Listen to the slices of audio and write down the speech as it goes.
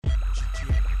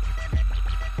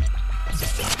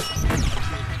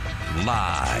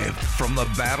Live from the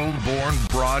Battle-Born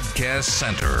Broadcast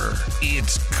Center,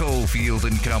 it's Cofield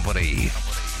and Company.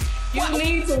 You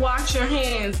need to wash your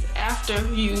hands after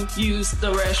you use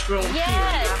the restroom.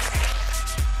 Yes.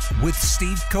 With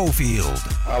Steve Cofield.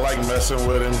 I like messing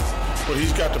with him, but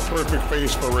he's got the perfect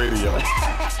face for radio.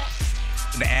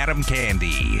 And Adam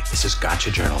Candy. This is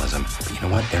gotcha journalism, but you know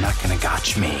what? They're not going to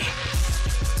gotcha me.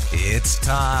 It's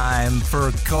time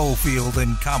for Cofield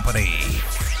and Company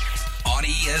on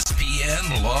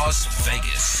ESPN Las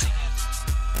Vegas.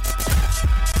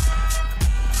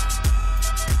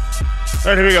 All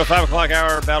right, here we go. 5 o'clock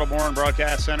hour, Battle-Born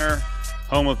Broadcast Center,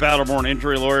 home of Battle-Born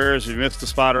Injury Lawyers. We missed the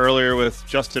spot earlier with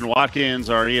Justin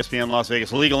Watkins, our ESPN Las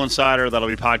Vegas legal insider. That'll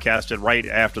be podcasted right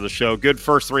after the show. Good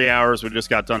first 3 hours. We just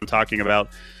got done talking about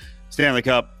Stanley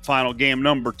Cup final game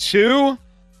number 2.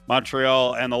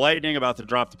 Montreal and the Lightning about to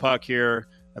drop the puck here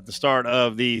at the start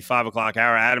of the 5 o'clock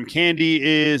hour. Adam Candy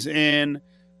is in.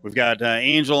 We've got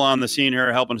Angel on the scene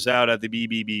here helping us out at the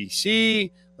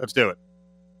BBBC. Let's do it.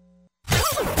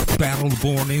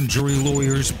 Battle-Born Injury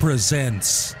Lawyers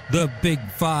presents the Big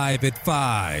 5 at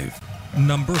 5.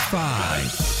 Number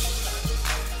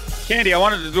 5. Candy, I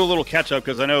wanted to do a little catch-up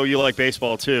because I know you like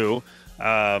baseball too.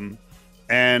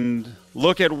 And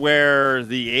look at where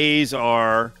the A's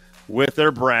are with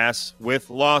their brass, with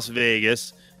Las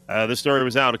Vegas. This story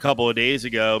was out a couple of days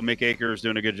ago. Mick Akers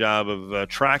doing a good job of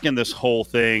tracking this whole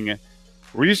thing.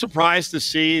 Were you surprised to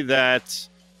see that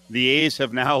the A's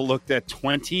have now looked at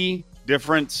 20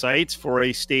 different sites for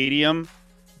a stadium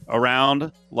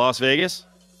around Las Vegas?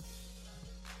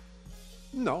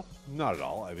 No, not at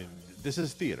all. I mean, this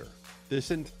is theater.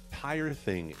 This entire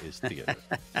thing is theater.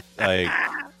 Like,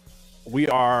 we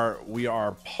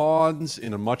are pawns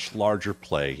in a much larger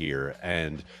play here,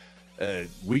 and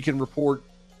we can report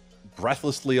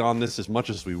breathlessly on this as much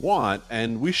as we want,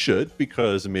 and we should,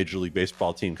 because a Major League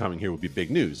Baseball team coming here would be big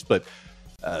news. But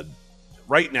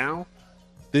right now,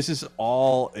 this is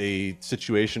all a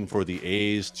situation for the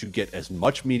A's to get as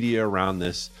much media around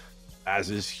this as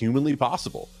is humanly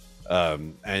possible.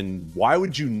 And why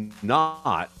would you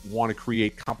not want to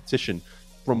create competition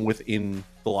from within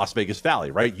the Las Vegas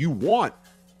Valley, right? You want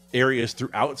areas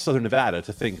throughout Southern Nevada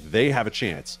to think they have a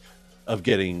chance of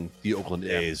getting the Oakland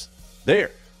A's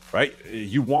there, right?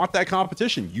 You want that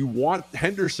competition. You want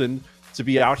Henderson to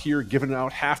be out here giving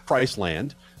out half-price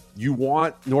land. You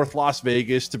want North Las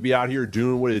Vegas to be out here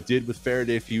doing what it did with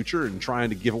Faraday Future and trying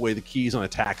to give away the keys on a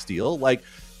tax deal. Like,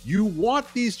 you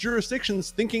want these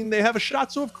jurisdictions thinking they have a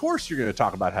shot, so of course you're going to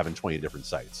talk about having 20 different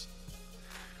sites.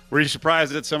 Were you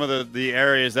surprised at some of the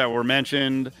areas that were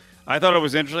mentioned? I thought it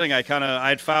was interesting.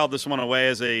 I'd filed this one away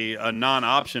as a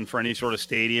non-option for any sort of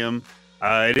stadium.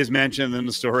 It is mentioned in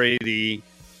the story, the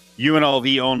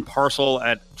UNLV-owned parcel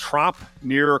at Trop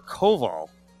near Koval.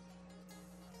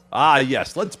 Ah,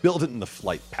 yes. Let's build it in the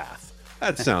flight path.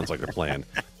 That sounds like a plan.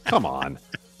 Come on.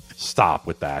 Stop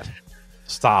with that.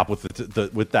 Stop with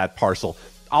with that parcel.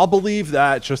 I'll believe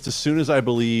that just as soon as I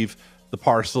believe the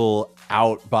parcel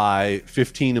out by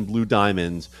 15 and Blue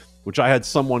Diamonds, which I had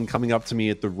someone coming up to me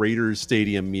at the Raiders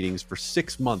stadium meetings for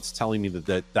 6 months telling me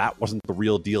that wasn't the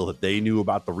real deal, that they knew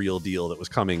about the real deal that was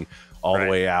coming all the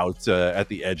way out at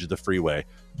the edge of the freeway.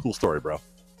 Cool story, bro.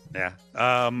 Yeah.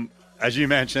 As you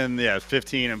mentioned,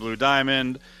 15 and Blue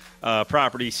Diamond,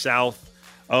 property south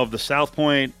of the South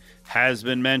Point has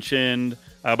been mentioned.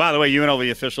 By the way,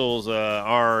 UNLV officials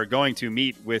are going to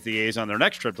meet with the A's on their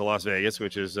next trip to Las Vegas,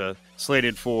 which is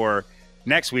slated for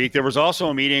next week. There was also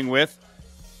a meeting with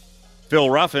Phil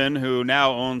Ruffin, who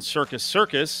now owns Circus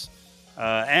Circus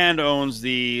and owns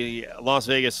the Las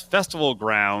Vegas Festival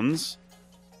Grounds.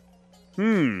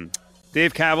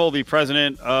 Dave Kaval, the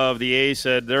president of the A's,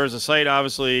 said there is a site,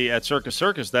 obviously, at Circus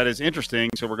Circus that is interesting,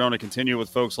 so we're going to continue with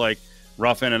folks like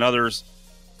Ruffin and others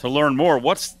to learn more.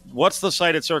 What's the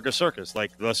site at Circus Circus?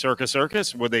 Like the Circus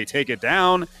Circus? Would they take it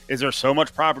down? Is there so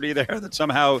much property there that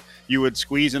somehow you would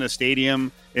squeeze in a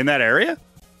stadium in that area?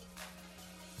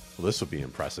 Well, this would be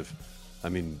impressive. I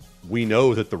mean, we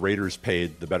know that the Raiders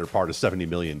paid the better part of $70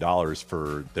 million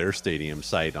for their stadium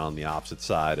site on the opposite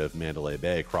side of Mandalay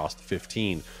Bay across the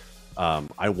 15.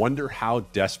 I wonder how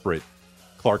desperate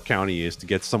Clark County is to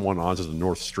get someone onto the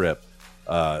North Strip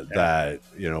that,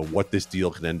 what this deal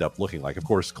could end up looking like. Of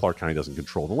course, Clark County doesn't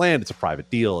control the land. It's a private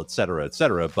deal, et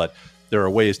cetera, but there are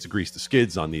ways to grease the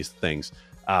skids on these things.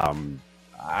 I don't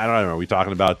know. Are we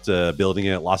talking about building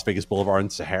it at Las Vegas Boulevard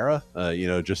and Sahara?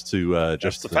 Just to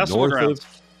the north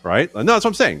of, right? No, that's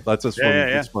what I'm saying.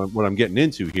 That's what I'm getting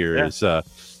into here. Is I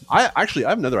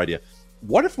have another idea.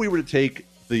 What if we were to take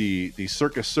the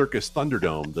Circus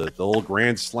Thunderdome, the old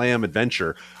Grand Slam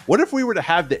adventure. What if we were to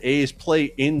have the A's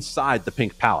play inside the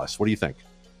Pink Palace? What do you think?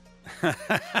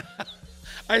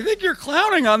 I think you're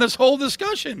clowning on this whole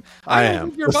discussion. I don't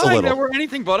think you're buying that we're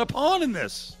anything but a pawn in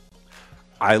this.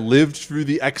 I lived through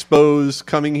the Expos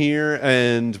coming here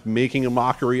and making a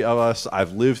mockery of us.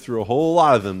 I've lived through a whole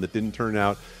lot of them that didn't turn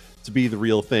out to be the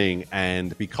real thing.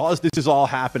 And because this is all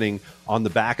happening on the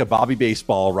back of Bobby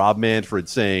Baseball, Rob Manfred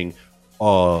saying,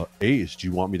 A's, do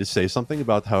you want me to say something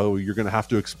about how you're going to have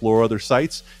to explore other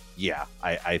sites? Yeah,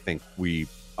 I think we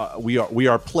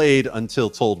are played until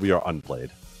told we are unplayed.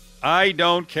 I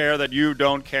don't care that you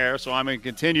don't care, so I'm going to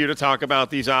continue to talk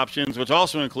about these options, which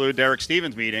also include Derek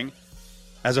Stevens' meeting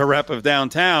as a rep of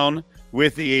downtown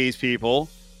with the A's people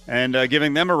and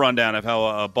giving them a rundown of how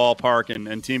a ballpark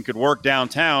and team could work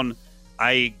downtown.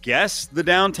 I guess the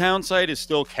downtown site is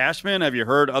still Cashman. Have you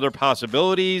heard other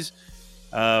possibilities?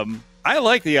 I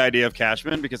like the idea of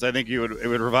Cashman because I think it would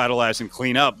revitalize and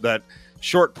clean up that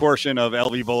short portion of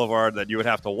LV Boulevard that you would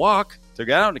have to walk to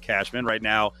get out to Cashman right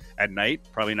now at night.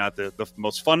 Probably not the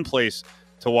most fun place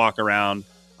to walk around.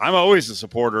 I'm always a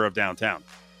supporter of downtown.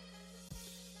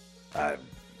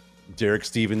 Derek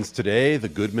Stevens today, the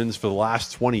Goodmans for the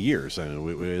last 20 years. And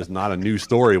it is not a new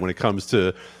story when it comes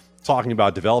to talking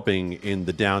about developing in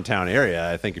the downtown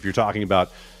area. I think if you're talking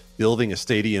about building a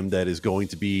stadium that is going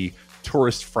to be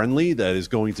tourist friendly, that is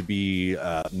going to be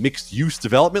mixed use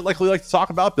development, like we like to talk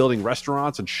about, building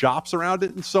restaurants and shops around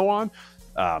it and so on.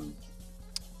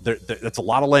 That's a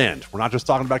lot of land. We're not just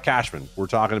talking about Cashman. We're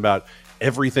talking about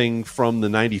everything from the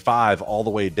 95 all the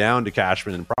way down to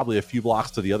Cashman and probably a few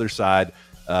blocks to the other side,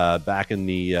 back in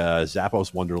the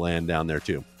Zappos Wonderland down there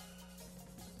too.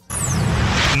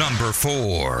 Number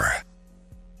 4.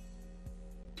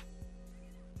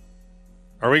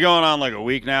 Are we going on like a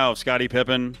week now of Scottie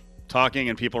Pippen talking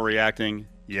and people reacting?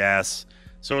 Yes.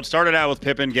 So it started out with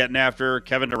Pippen getting after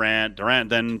Kevin Durant. Durant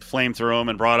then flamed through him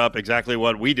and brought up exactly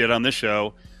what we did on this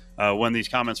show when these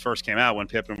comments first came out, when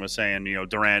Pippen was saying,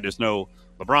 Durant is no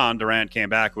LeBron. Durant came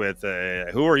back with,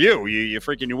 who are you? You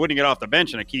wouldn't get off the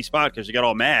bench in a key spot because you got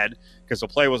all mad because the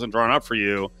play wasn't drawn up for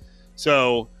you.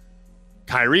 So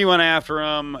Kyrie went after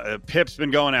him. Pip's been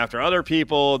going after other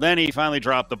people. Then he finally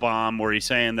dropped the bomb where he's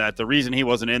saying that the reason he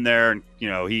wasn't in there and,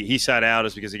 he sat out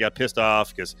is because he got pissed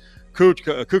off because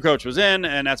Kukoc was in,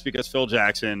 and that's because Phil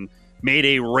Jackson made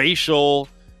a racial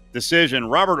decision.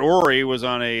 Robert Horry was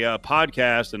on a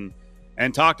podcast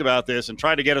and talked about this and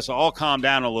tried to get us all calmed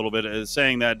down a little bit,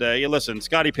 saying that, listen,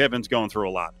 Scottie Pippen's going through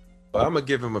a lot. I'm going to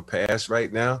give him a pass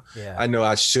right now. Yeah. I know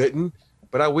I shouldn't,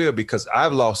 but I will because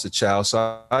I've lost a child,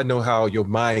 so I know how your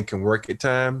mind can work at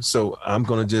times. So I'm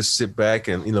going to just sit back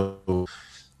and,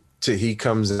 till he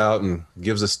comes out and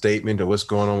gives a statement of what's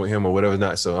going on with him or whatever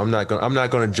not. So I'm not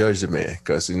going to judge the man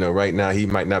because, right now he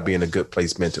might not be in a good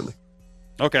place mentally.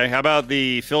 Okay. How about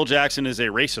the Phil Jackson is a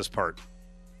racist part?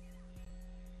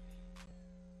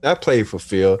 I played for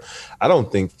Phil. I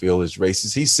don't think Phil is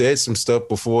racist. He said some stuff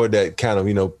before that kind of,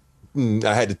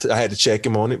 I had to check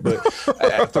him on it, but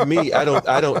for me, I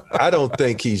don't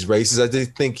think he's racist. I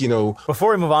just think,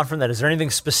 Before we move on from that, is there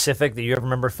anything specific that you ever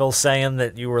remember Phil saying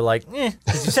that you were like,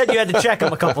 because you said you had to check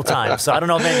him a couple times, so I don't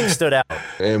know if anything stood out.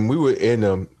 And we were in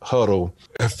a huddle,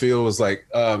 and Phil was like,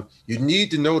 you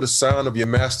need to know the sound of your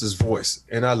master's voice.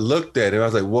 And I looked at him, I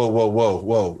was like,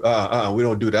 whoa, we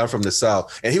don't do that. I'm from the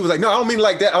South. And he was like, no, I don't mean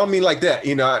like that. I mean like that.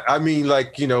 I mean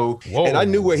like, Whoa. And I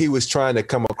knew what he was trying to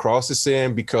come across as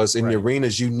saying, because in the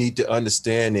arenas, you need to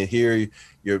understand and hear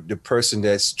the person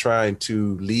that's trying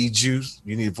to lead you.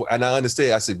 You need, and I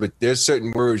understand. I said, but there's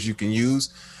certain words you can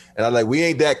use, and I'm like, we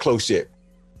ain't that close yet.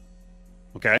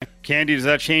 Okay, Candy, does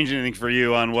that change anything for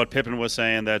you on what Pippen was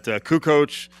saying, that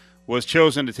Kukoc was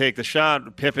chosen to take the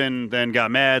shot? Pippen then got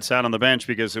mad, sat on the bench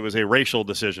because it was a racial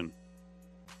decision.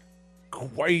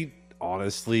 Quite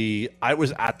honestly, I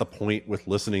was at the point with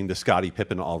listening to Scottie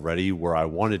Pippen already where I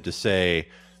wanted to say,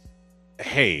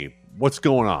 hey, what's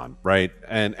going on, right?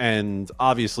 And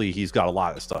obviously he's got a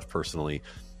lot of stuff personally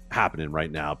happening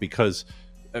right now, because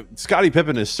Scottie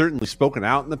Pippen has certainly spoken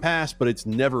out in the past, but it's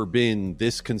never been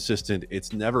this consistent.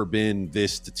 It's never been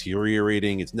this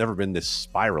deteriorating. It's never been this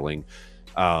spiraling.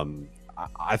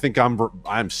 I think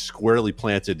I'm squarely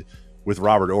planted with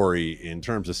Robert Horry in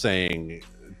terms of saying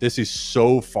this is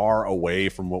so far away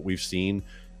from what we've seen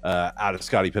out of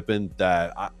Scottie Pippen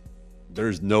that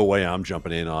there's no way I'm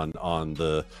jumping in on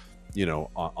the,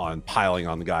 on piling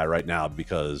on the guy right now,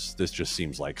 because this just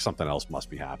seems like something else must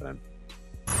be happening.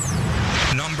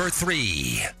 Number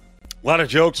 3. A lot of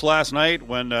jokes last night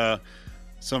when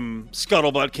some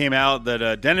scuttlebutt came out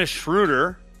that Dennis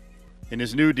Schroeder in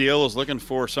his new deal is looking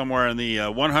for somewhere in the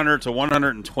 $100 to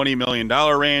 $120 million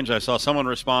range. I saw someone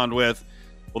respond with,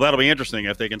 well, that'll be interesting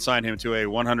if they can sign him to a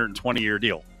 120-year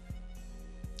deal.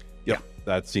 Yeah,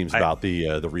 that seems about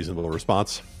the reasonable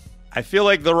response. I feel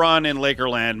like the run in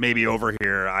Lakerland may be over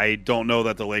here. I don't know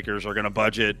that the Lakers are going to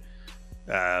budget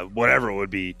whatever it would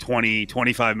be, $20,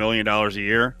 $25 million a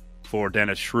year for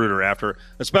Dennis Schroeder after,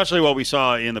 especially what we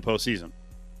saw in the postseason.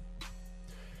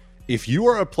 If you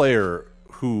are a player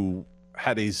who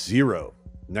had a 0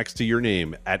 next to your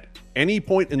name at any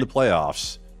point in the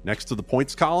playoffs next to the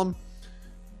points column,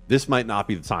 this might not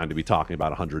be the time to be talking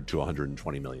about $100 to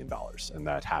 $120 million. And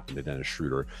that happened to Dennis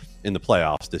Schroeder in the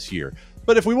playoffs this year.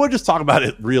 But if we would just talk about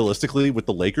it realistically with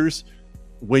the Lakers,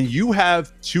 when you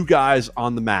have two guys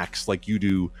on the max like you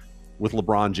do with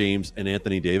LeBron James and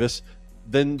Anthony Davis,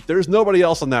 then there's nobody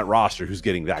else on that roster who's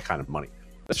getting that kind of money.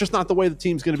 That's just not the way the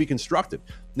team's going to be constructed.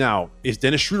 Now, is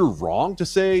Dennis Schroeder wrong to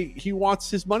say he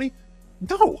wants his money?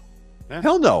 No.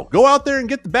 Hell no. Go out there and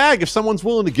get the bag if someone's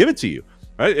willing to give it to you.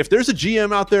 Right? If there's a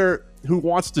GM out there who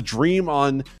wants to dream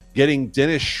on getting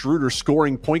Dennis Schroeder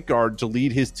scoring point guard to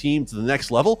lead his team to the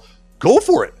next level, go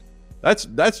for it.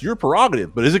 That's your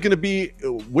prerogative. But is it going to be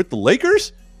with the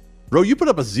Lakers? Bro, you put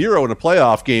up a 0 in a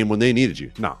playoff game when they needed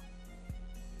you. No.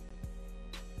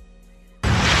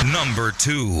 Number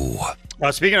 2.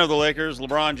 Speaking of the Lakers,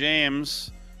 LeBron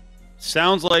James,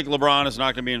 sounds like LeBron is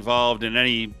not going to be involved in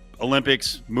any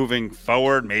Olympics moving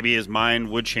forward. Maybe his mind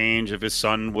would change if his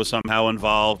son was somehow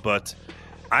involved, but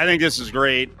I think this is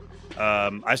great.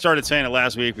 I started saying it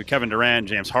last week with Kevin Durant,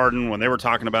 James Harden, when they were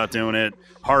talking about doing it.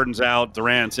 Harden's out,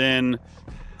 Durant's in.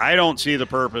 I don't see the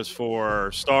purpose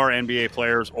for star NBA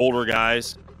players, older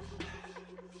guys.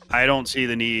 I don't see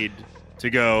the need to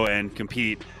go and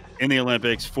compete in the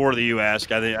Olympics for the U.S.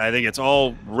 I think it's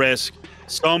all risk,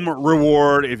 some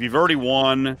reward. If you've already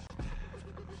won,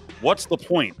 what's the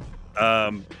point?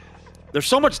 There's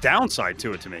so much downside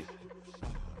to it to me.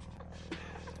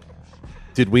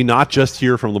 Did we not just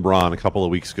hear from LeBron a couple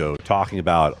of weeks ago talking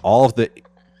about all of the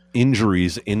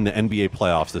injuries in the NBA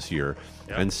playoffs this year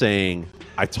and saying,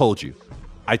 I told you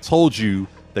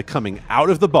that coming out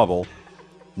of the bubble,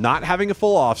 not having a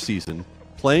full offseason,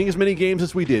 playing as many games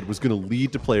as we did was going to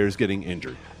lead to players getting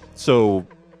injured. So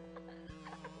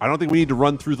I don't think we need to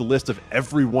run through the list of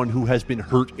everyone who has been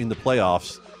hurt in the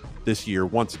playoffs this year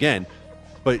once again.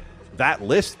 But that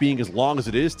list being as long as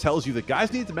it is tells you that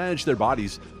guys need to manage their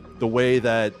bodies the way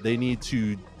that they need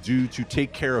to do to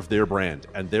take care of their brand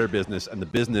and their business and the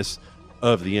business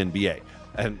of the NBA.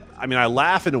 And I mean, I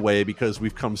laugh in a way because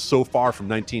we've come so far from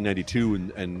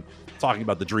 1992 and talking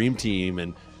about the dream team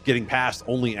and getting past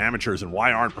only amateurs and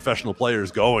why aren't professional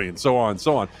players going and so on and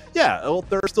so on. Yeah, well,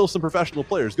 there are still some professional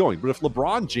players going. But if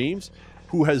LeBron James,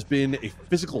 who has been a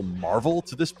physical marvel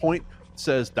to this point,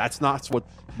 says that's not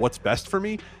what's best for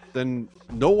me, then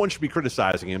no one should be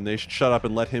criticizing him. They should shut up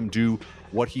and let him do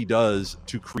what he does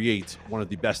to create one of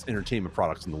the best entertainment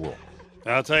products in the world.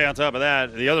 I'll tell you, on top of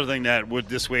that, the other thing that would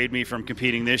dissuade me from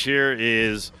competing this year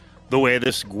is the way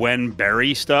this Gwen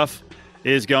Berry stuff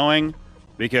is going,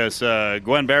 because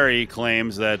Gwen Berry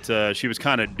claims that she was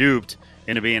kind of duped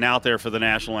into being out there for the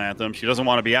national anthem. She doesn't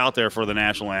want to be out there for the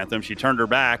national anthem. She turned her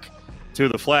back to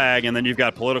the flag, and then you've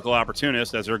got political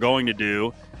opportunists, as they're going to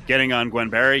do, getting on Gwen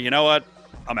Berry. You know what?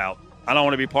 I'm out. I don't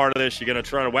want to be part of this. You're going to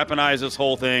try to weaponize this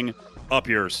whole thing. Up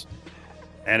yours.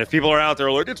 And if people are out there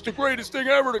like, it's the greatest thing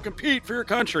ever to compete for your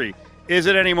country. Is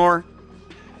it anymore?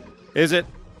 Is it?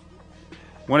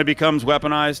 When it becomes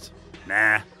weaponized?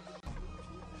 Nah.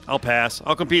 I'll pass.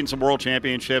 I'll compete in some world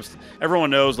championships. Everyone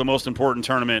knows the most important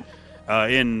tournament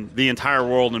in the entire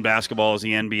world in basketball is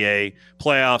the NBA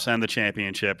playoffs and the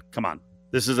championship. Come on.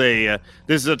 This is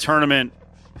a tournament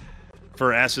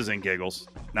for S's and giggles.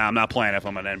 Now, I'm not playing if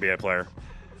I'm an NBA player.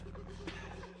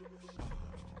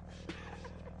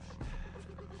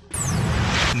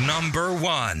 Number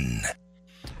 1.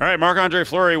 All right, Marc-Andre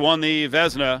Fleury won the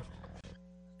Vezina,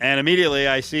 and immediately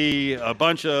I see a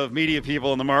bunch of media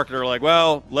people in the market are like,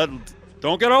 well,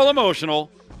 don't get all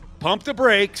emotional. Pump the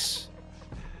brakes.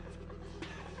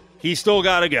 He's still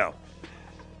got to go.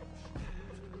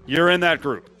 You're in that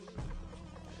group.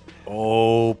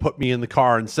 Oh, put me in the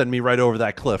car and send me right over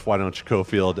that cliff. Why don't you,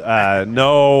 Cofield?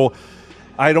 No,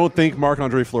 I don't think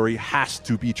Marc-Andre Fleury has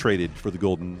to be traded for the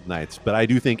Golden Knights, but I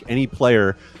do think any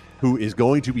player who is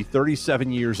going to be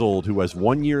 37 years old, who has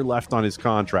 1 year left on his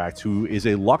contract, who is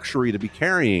a luxury to be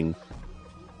carrying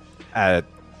at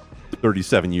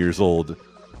 37 years old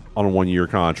on a 1 year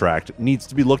contract, needs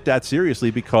to be looked at seriously,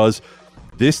 because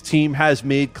this team has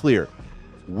made clear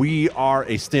we are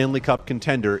a Stanley Cup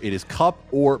contender. It is cup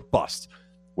or bust.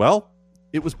 Well,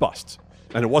 it was bust.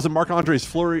 And it wasn't Marc-Andre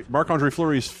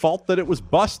Fleury's fault that it was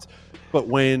bust. But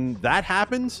when that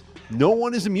happens, no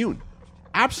one is immune.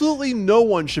 Absolutely no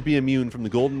one should be immune from the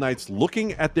Golden Knights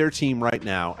looking at their team right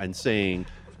now and saying,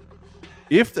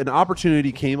 if an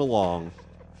opportunity came along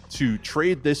to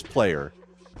trade this player,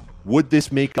 would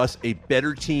this make us a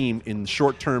better team in the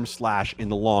short term / in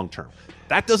the long term?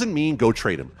 That doesn't mean go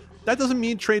trade him. That doesn't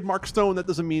mean trade Mark Stone. That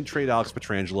doesn't mean trade Alex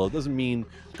Pietrangelo. It doesn't mean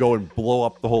go and blow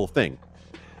up the whole thing.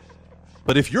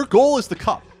 But if your goal is the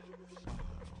cup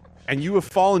and you have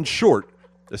fallen short,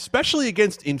 especially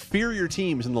against inferior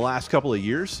teams in the last couple of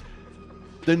years,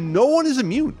 then no one is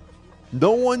immune.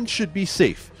 No one should be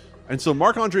safe. And so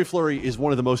Marc-Andre Fleury is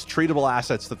one of the most tradable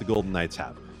assets that the Golden Knights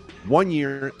have. 1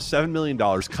 year, $7 million,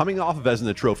 coming off of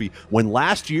Vezina Trophy, when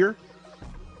last year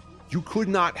you could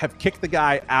not have kicked the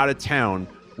guy out of town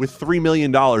with $3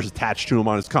 million attached to him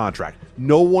on his contract.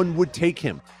 No one would take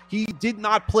him. He did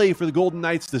not play for the Golden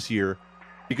Knights this year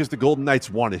because the Golden Knights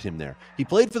wanted him there. He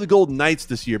played for the Golden Knights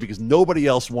this year because nobody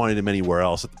else wanted him anywhere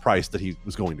else at the price that he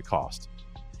was going to cost.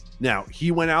 Now,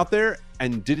 he went out there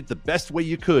and did it the best way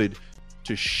you could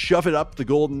to shove it up the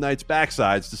Golden Knights'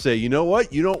 backsides to say, you know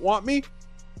what? You don't want me?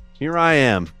 Here I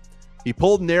am. He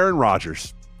pulled an Aaron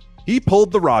Rodgers. He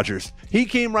pulled the Rodgers. He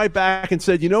came right back and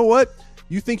said, you know what?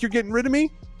 You think you're getting rid of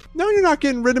me? No, you're not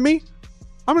getting rid of me.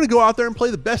 I'm going to go out there and play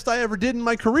the best I ever did in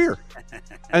my career.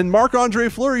 And Marc-Andre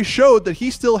Fleury showed that he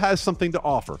still has something to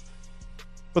offer.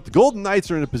 But the Golden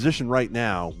Knights are in a position right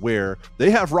now where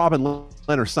they have Robin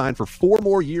Lehner signed for 4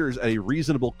 more years at a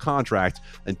reasonable contract,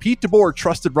 and Pete DeBoer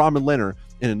trusted Robin Lehner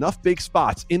in enough big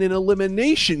spots in an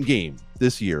elimination game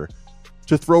this year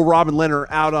to throw Robin Lehner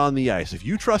out on the ice. If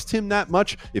you trust him that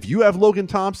much, if you have Logan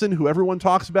Thompson, who everyone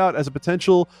talks about as a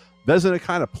potential Vezina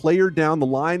kind of player down the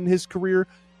line in his career,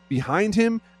 behind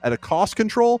him at a cost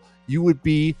control, you would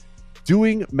be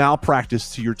doing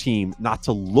malpractice to your team not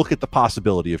to look at the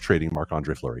possibility of trading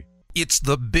Marc-Andre Fleury. It's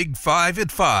the Big 5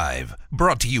 at 5,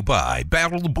 brought to you by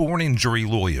Battle-Born Injury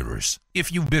Lawyers.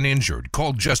 If you've been injured,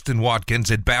 call Justin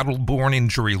Watkins at Battle-Born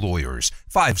Injury Lawyers,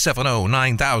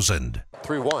 570-9000.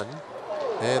 3-1,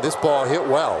 and this ball hit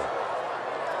well.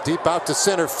 Deep out to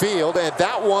center field, and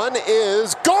that one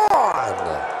is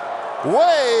gone!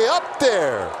 Way up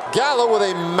there. Gallo with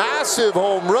a massive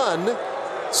home run.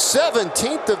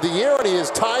 17th of the year, and he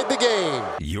has tied the game.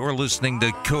 You're listening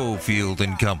to Cofield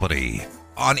and Company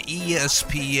on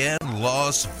ESPN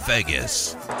Las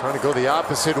Vegas. Trying to go the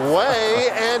opposite way,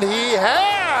 and he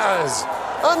has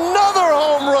another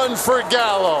home run for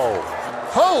Gallo.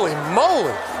 Holy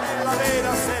moly.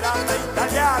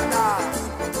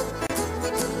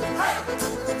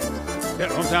 Yeah,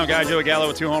 hometown guy Joey Gallo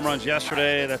with 2 home runs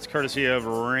yesterday. That's courtesy of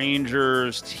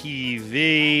Rangers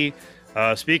TV.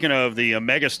 Speaking of the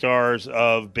megastars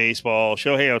of baseball,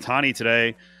 Shohei Ohtani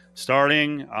today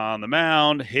starting on the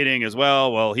mound, hitting as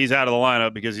well. Well, he's out of the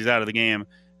lineup because he's out of the game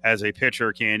as a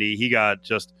pitcher, Candy. He got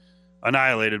just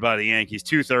annihilated by the Yankees.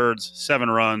 2/3, 7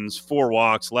 runs, 4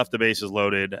 walks, left the bases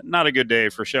loaded. Not a good day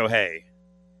for Shohei.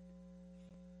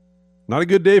 Not a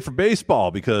good day for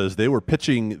baseball because they were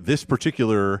pitching this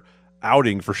particular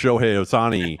outing for Shohei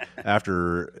Ohtani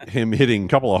after him hitting a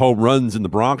couple of home runs in the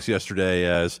Bronx yesterday.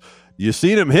 As you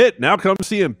seen him hit, now come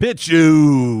see him pitch.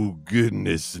 Oh,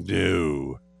 goodness,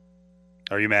 no.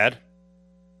 Are you mad?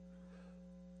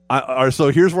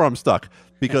 So here's where I'm stuck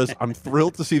because I'm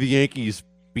thrilled to see the Yankees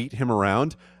beat him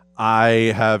around.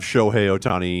 I have Shohei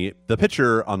Ohtani, the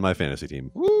pitcher, on my fantasy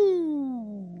team.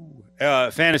 Woo!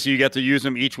 Fantasy, you get to use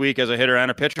him each week as a hitter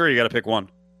and a pitcher, or you got to pick one?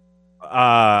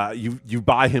 You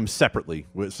buy him separately.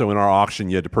 So in our auction,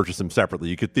 you had to purchase him separately.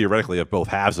 You could theoretically have both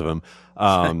halves of him.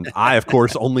 I, of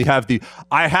course, only have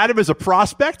I had him as a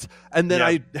prospect, and then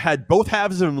I had both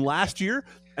halves of him last year.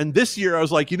 And this year, I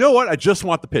was like, you know what? I just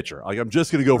want the pitcher. Like, I'm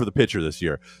just going to go for the pitcher this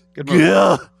year. Good move.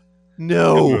 Yeah.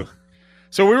 No. Good move.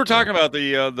 So we were talking about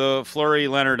the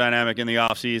Fleury-Leonard dynamic in the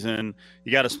offseason.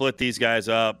 You got to split these guys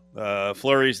up.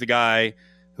 Fleury's the guy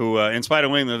who, in spite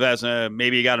of winning the Vezina,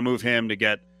 maybe you got to move him to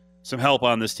get some help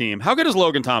on this team. How good is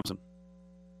Logan Thompson?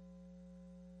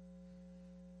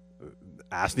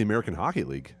 Ask the American Hockey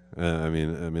League. I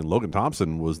mean, Logan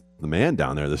Thompson was the man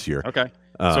down there this year. Okay,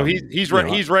 so he's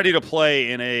ready to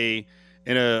play in a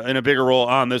bigger role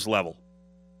on this level.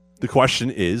 The question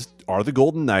is, are the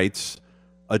Golden Knights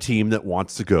a team that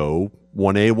wants to go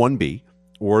 1A, 1B,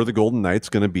 or are the Golden Knights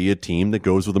going to be a team that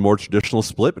goes with a more traditional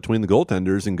split between the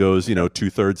goaltenders and goes, 2/3,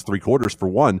 3/4 for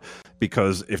one?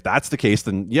 Because if that's the case,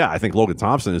 then yeah, I think Logan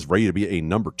Thompson is ready to be a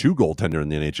number 2 goaltender in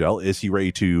the NHL. Is he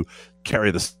ready to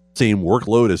carry the same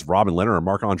workload as Robin Lehner or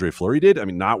Marc-Andre Fleury did? I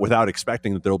mean, not without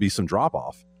expecting that there'll be some drop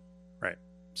off. Right.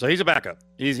 So he's a backup.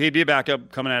 He'd be a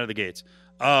backup coming out of the gates.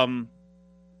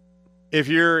 if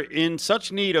you're in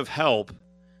such need of help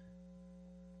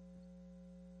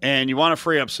and you want to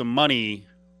free up some money,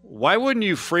 why wouldn't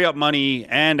you free up money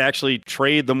and actually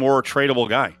trade the more tradable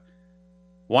guy?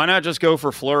 Why not just go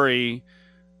for Fleury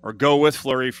or go with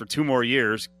Fleury for 2 more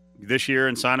years this year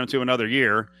and sign him to another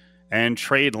year and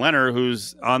trade Leonard,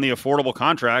 who's on the affordable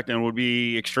contract and would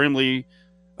be extremely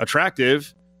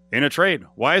attractive in a trade?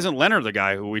 Why isn't Leonard the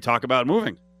guy who we talk about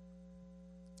moving?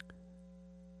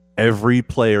 Every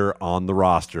player on the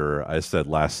roster, I said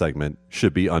last segment,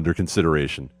 should be under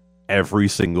consideration. Every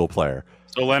single player.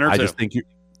 So Leonard, I just think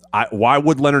why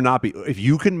would Leonard not be? If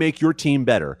you can make your team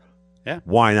better,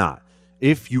 why not?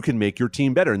 If you can make your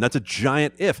team better, and that's a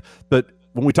giant if. But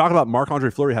when we talk about Marc-Andre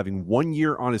Fleury having 1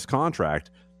 year on his contract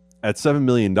at $7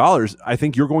 million, I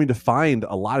think you're going to find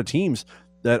a lot of teams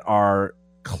that are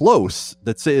close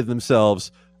that say to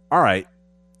themselves, all right,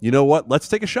 you know what? Let's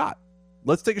take a shot.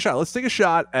 Let's take a shot. Let's take a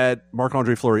shot at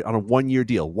Marc-Andre Fleury on a 1 year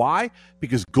deal. Why?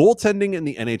 Because goaltending in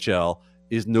the NHL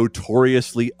is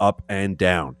notoriously up and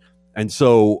down. And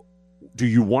so do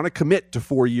you want to commit to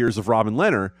 4 years of Robin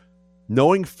Lehner,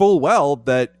 knowing full well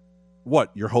that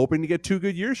you're hoping to get 2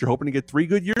 good years? You're hoping to get 3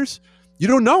 good years? You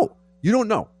don't know. You don't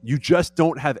know. You just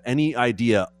don't have any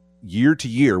idea year to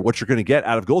year what you're going to get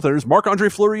out of goaltenders. Marc-Andre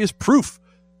Fleury is proof.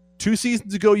 2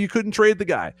 seasons ago, you couldn't trade the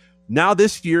guy. Now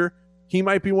this year, he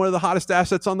might be one of the hottest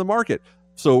assets on the market.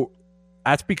 So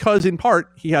that's because, in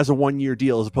part, he has a 1 year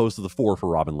deal as opposed to the 4 for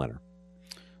Robin Lehner.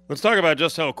 Let's talk about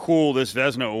just how cool this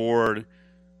Vezina Award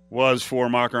was for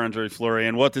Marc-Andre Fleury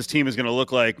and what this team is going to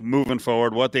look like moving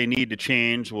forward, what they need to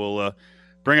change. We'll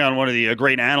bring on one of the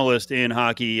great analysts in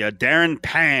hockey. Darren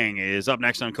Pang is up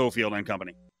next on Cofield and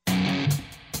Company.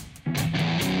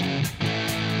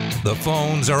 The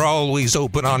phones are always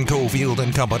open on Cofield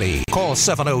and Company. Call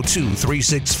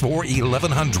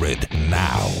 702-364-1100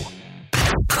 now.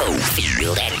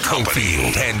 Cofield and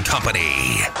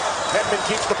Company. Hedman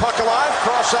keeps the puck alive,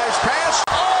 cross-ice pass,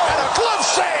 and a glove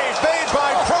save made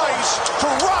by Price to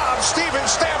rob Steven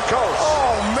Stamkos.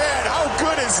 Oh, man, how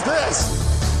good is this?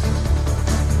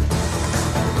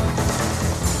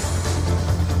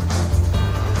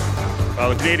 Well,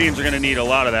 the Canadians are going to need a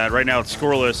lot of that. Right now it's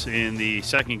scoreless in the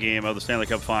second game of the Stanley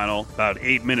Cup Final, about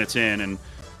 8 minutes in, and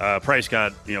Price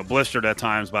got blistered at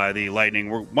times by the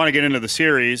Lightning. We want to get into the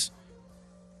series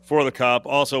for the Cup,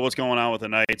 also what's going on with the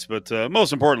Knights, but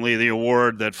most importantly, the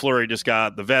award that Fleury just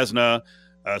got, the Vezina,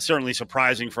 certainly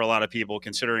surprising for a lot of people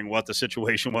considering what the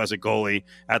situation was at goalie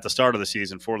at the start of the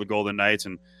season for the Golden Knights.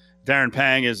 And Darren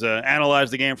Pang has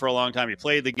analyzed the game for a long time. He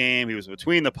played the game. He was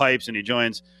between the pipes, and he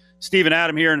joins Stephen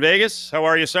Adam here in Vegas. How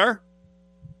are you, sir?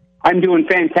 I'm doing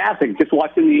fantastic. Just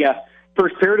watching the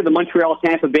first period of the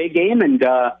Montreal-Tampa Bay game and,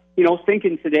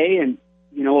 thinking today and,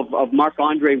 of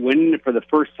Marc-Andre winning it for the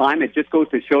first time. It just goes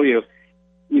to show you,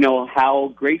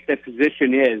 how great that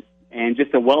position is and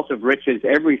just a wealth of riches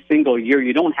every single year.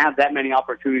 You don't have that many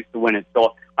opportunities to win it.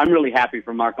 So I'm really happy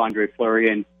for Marc-Andre Fleury.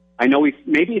 And I know he's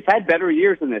had better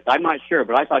years than this. I'm not sure,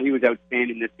 but I thought he was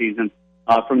outstanding this season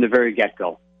from the very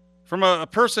get-go. From a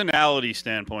personality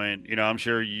standpoint, I'm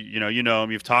sure you know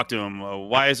him, you've talked to him.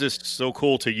 Why is this so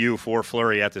cool to you for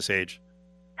Fleury at this age?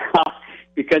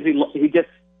 Because he just,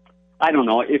 I don't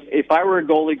know, if I were a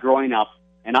goalie growing up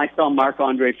and I saw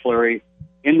Marc-Andre Fleury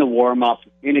in the warm-up,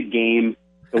 in a game,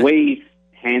 the way he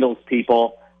handles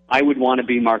people, I would want to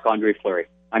be Marc-Andre Fleury.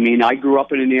 I mean, I grew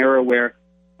up in an era where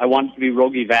I wanted to be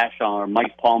Rogie Vachon or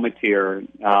Mike Palmateer,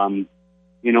 and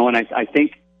I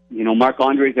think,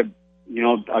 Marc-Andre's a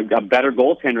better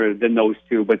goaltender than those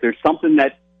two, but there's something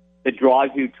that draws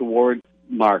you towards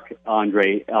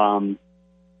Marc-Andre.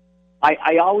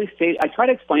 I always say, I try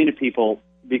to explain to people,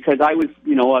 because I was,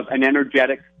 an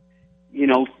energetic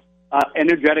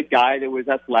guy that was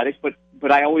athletic, but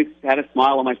I always had a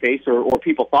smile on my face, or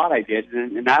people thought I did.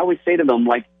 And I always say to them,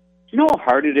 like, do you know how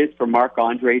hard it is for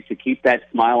Marc-Andre to keep that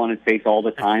smile on his face all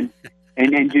the time?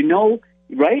 and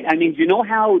right? I mean, do you know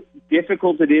how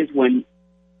difficult it is when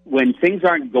things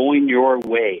aren't going your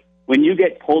way? When you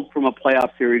get pulled from a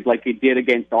playoff series like you did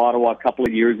against Ottawa a couple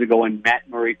of years ago and Matt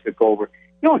Murray took over,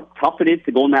 you know how tough it is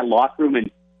to go in that locker room and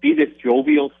be this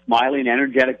jovial, smiling,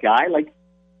 energetic guy? Like,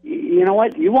 you know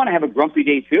what? You want to have a grumpy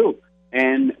day too.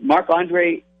 And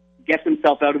Marc-Andre gets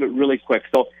himself out of it really quick.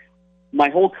 So my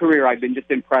whole career, I've been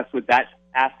just impressed with that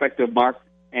aspect of Marc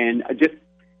and just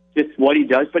what he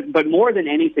does. But more than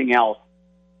anything else,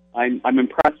 I'm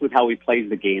impressed with how he plays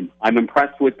the game. I'm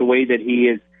impressed with the way that he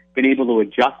has been able to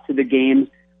adjust to the game.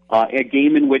 A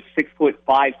game in which 6'5",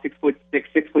 6'6",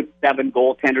 6'7"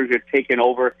 goaltenders are taking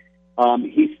over.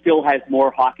 He still has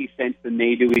more hockey sense than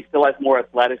they do. He still has more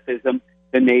athleticism.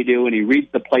 than they do, and he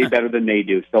reads the play better than they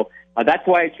do. So that's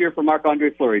why I cheer for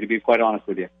Marc-Andre Fleury, to be quite honest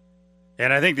with you.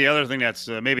 And I think the other thing that's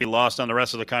maybe lost on the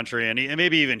rest of the country, and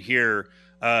maybe even here,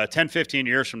 10, 15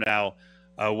 years from now,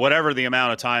 whatever the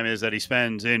amount of time is that he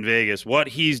spends in Vegas, what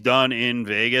he's done in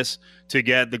Vegas to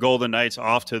get the Golden Knights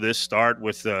off to this start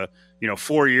with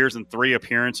 4 years and 3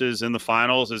 appearances in the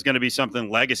finals is going to be something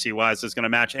legacy-wise that's going to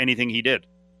match anything he did.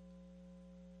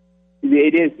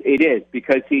 It is,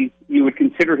 because you would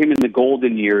consider him in the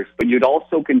golden years, but you'd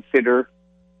also consider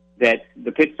that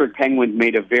the Pittsburgh Penguins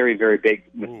made a very, very big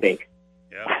mistake.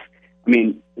 Yeah. I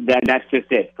mean, that's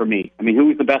just it for me. I mean, who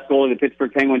was the best goalie the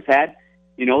Pittsburgh Penguins had?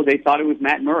 They thought it was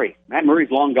Matt Murray. Matt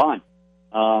Murray's long gone.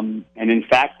 And in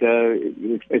fact,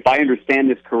 if I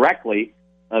understand this correctly,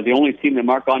 the only team that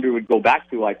Marc-Andre would go back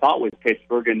to, I thought, was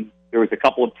Pittsburgh, and there was a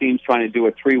couple of teams trying to do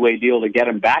a 3-way deal to get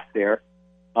him back there.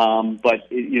 But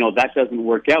that doesn't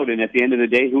work out. And at the end of the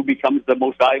day, who becomes the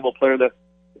most valuable player of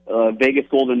the Vegas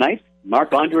Golden Knights?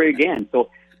 Marc-Andre again. So,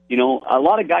 a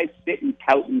lot of guys sit and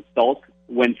pout and sulk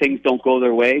when things don't go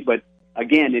their way. But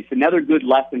again, it's another good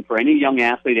lesson for any young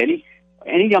athlete,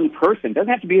 any young person. It doesn't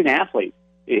have to be an athlete.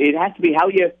 It has to be how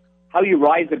you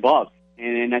rise above.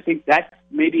 And I think that's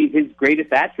maybe his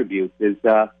greatest attribute is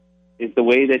the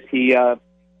way that he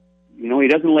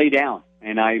doesn't lay down.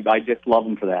 And I just love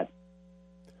him for that.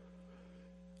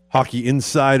 Hockey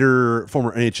insider,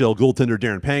 former NHL goaltender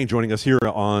Darren Pang joining us here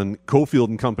on Cofield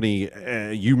and Company.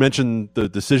 You mentioned the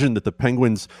decision that the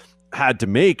Penguins had to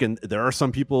make, and there are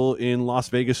some people in Las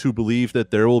Vegas who believe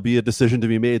that there will be a decision to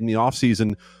be made in the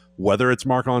offseason, whether it's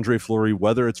Marc-Andre Fleury,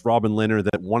 whether it's Robin Lehner,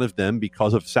 that one of them,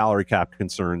 because of salary cap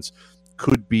concerns,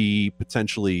 could be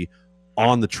potentially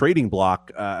on the trading block.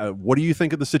 What do you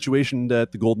think of the situation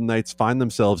that the Golden Knights find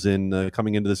themselves in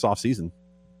coming into this offseason?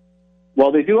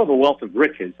 Well, they do have a wealth of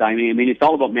riches. I mean, it's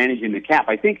all about managing the cap.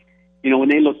 I think, when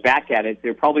they look back at it,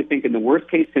 they're probably thinking the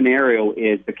worst-case scenario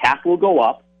is the cap will go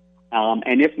up,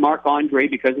 and if Marc-Andre,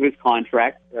 because of his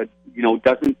contract,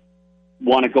 doesn't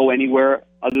want to go anywhere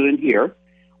other than here,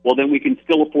 well, then we can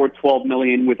still afford $12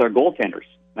 million with our goaltenders.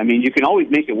 I mean, you can always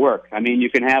make it work. I mean, you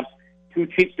can have 2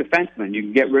 cheap defensemen. You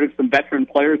can get rid of some veteran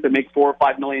players that make $4 or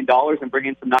 $5 million and bring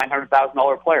in some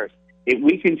 $900,000 players. It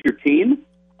weakens your team.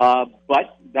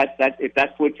 But if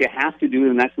that's what you have to do,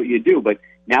 then that's what you do. But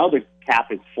now the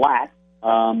cap is flat.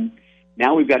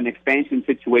 Now we've got an expansion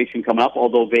situation coming up,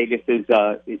 although Vegas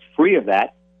is free of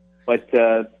that. But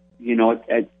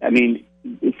I mean,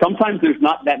 sometimes there's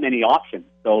not that many options.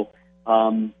 So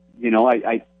I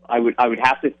would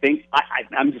have to think.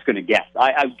 I'm just going to guess.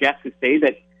 I guess to say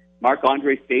that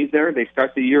Marc-Andre stays there. They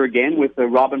start the year again with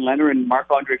Robin Lehner and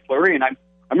Marc-Andre Fleury, and I'm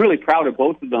really proud of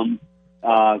both of them.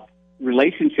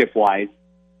 Relationship-wise,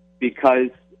 because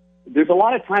there's a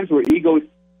lot of times where egos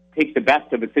take the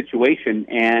best of a situation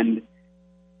and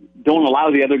don't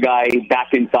allow the other guy back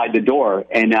inside the door.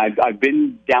 And I've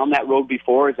been down that road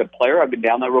before as a player. I've been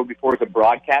down that road before as a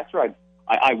broadcaster.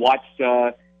 I watched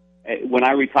when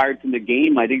I retired from the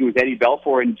game. I think it was Eddie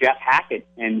Belfour and Jeff Hackett,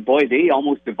 and boy, they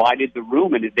almost divided the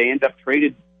room. And they ended up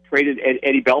traded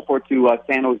Eddie Belfour to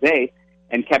San Jose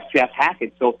and kept Jeff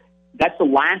Hackett. So that's the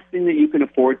last thing that you can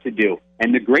afford to do.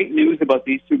 And the great news about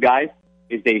these two guys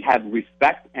is they have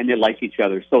respect and they like each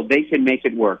other, so they can make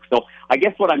it work. So I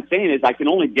guess what I'm saying is I can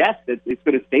only guess that it's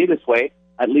going to stay this way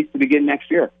at least to begin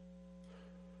next year.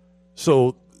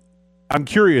 So I'm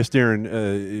curious,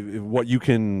 Darren, what you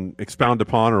can expound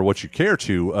upon or what you care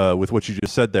to with what you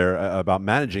just said there about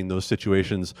managing those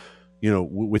situations,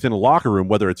 within a locker room,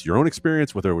 whether it's your own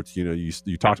experience, whether it's,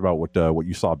 you talked about what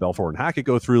you saw Belfour and Hackett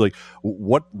go through. Like,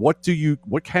 what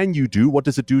can you do? What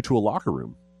does it do to a locker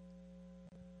room?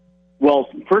 Well,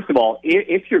 first of all,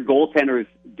 if your goaltenders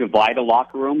divide a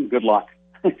locker room, good luck.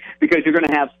 Because you're going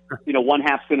to have, one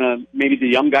half's going to, maybe the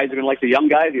young guys are going to like the young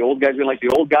guy, the old guys are going to like the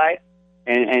old guy,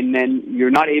 and then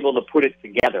you're not able to put it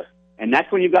together. And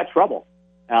that's when you've got trouble.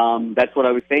 That's what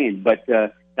I was saying. But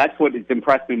that's what has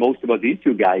impressed me most about these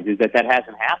two guys is that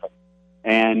hasn't happened.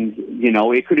 And,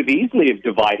 it could have easily have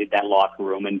divided that locker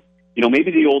room. And,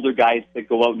 maybe the older guys that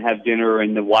go out and have dinner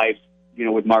and the wives,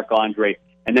 with Marc-Andre,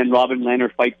 and then Robin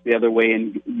Lehner fights the other way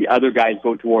and the other guys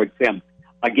go towards him.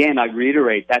 Again, I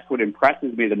reiterate, that's what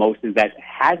impresses me the most is that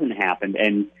hasn't happened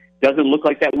and doesn't look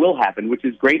like that will happen, which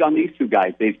is great on these two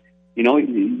guys. They've,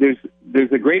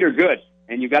 there's a greater good.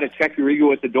 And you've got to check your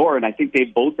ego at the door, and I think they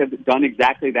both have done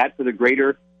exactly that for the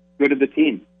greater good of the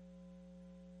team.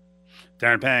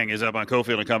 Darren Pang is up on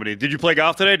Cofield and Company. Did you play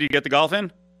golf today? Did you get the golf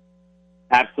in?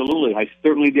 Absolutely. I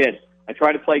certainly did. I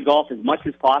try to play golf as much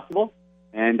as possible,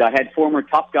 and I had former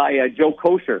Tough Guy Joe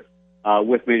Kosher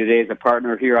with me today as a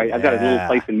partner here. I've got a little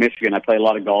place in Michigan. I play a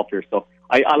lot of golf here, so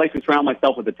I like to surround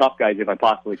myself with the tough guys if I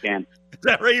possibly can. Is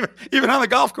that right? Even on the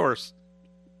golf course?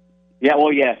 Yeah,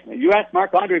 well, yeah. You ask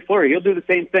Marc-Andre Fleury, he'll do the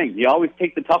same thing. You always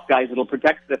take the tough guys. It'll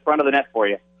protect the front of the net for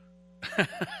you.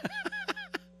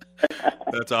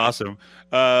 That's awesome.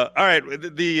 All right,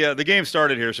 the game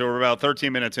started here, so we're about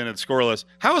 13 minutes in. It's scoreless.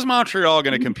 How is Montreal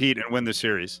going to compete and win the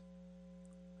series?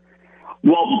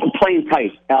 Well, playing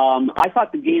tight. I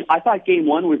thought game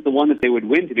one was the one that they would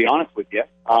win. To be honest with you,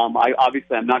 I'm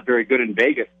not very good in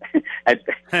Vegas at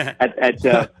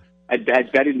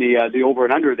betting the over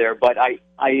and under there. But I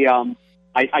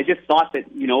just thought that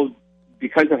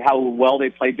because of how well they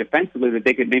played defensively, that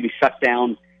they could maybe shut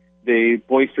down the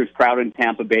boisterous crowd in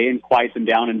Tampa Bay and quiet them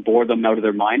down and bore them out of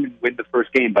their mind and win the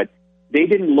first game. But they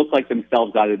didn't look like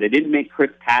themselves either. They didn't make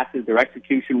crisp passes. Their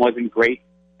execution wasn't great.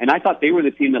 And I thought they were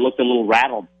the team that looked a little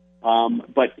rattled.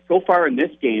 But so far in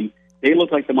this game, they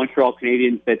look like the Montreal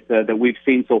Canadiens that we've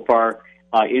seen so far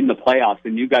in the playoffs,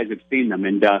 and you guys have seen them.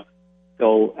 And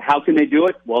so how can they do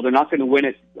it? Well, they're not going to win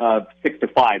it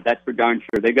 6-5. That's for darn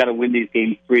sure. They've got to win these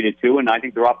games 3-2, and I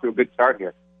think they're off to a good start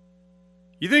here.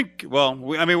 You think? Well,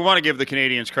 we want to give the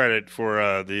Canadiens credit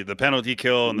for the penalty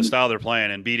kill and the style they're playing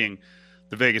and beating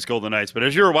the Vegas Golden Knights. But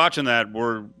as you were watching that,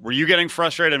 were you getting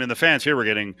frustrated? I mean, the fans here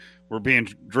were being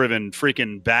driven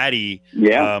freaking batty.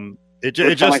 Yeah. It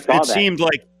just seemed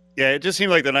like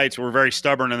the Knights were very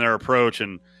stubborn in their approach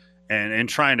and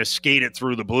trying to skate it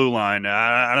through the blue line.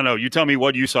 I don't know. You tell me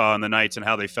what you saw in the Knights and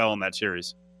how they fell in that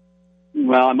series.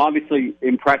 Well, I'm obviously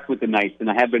impressed with the Knights, and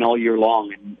I have been all year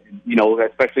long. And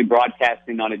especially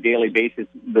broadcasting on a daily basis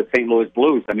the St. Louis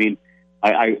Blues. I mean,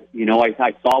 I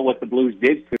saw what the Blues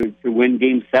did to win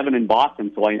Game 7 in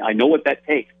Boston, so I know what that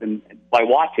takes, and by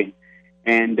watching.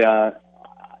 And I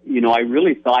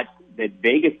really thought that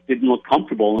Vegas didn't look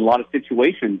comfortable in a lot of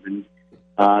situations, and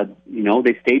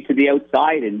they stayed to the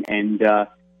outside, and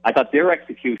I thought their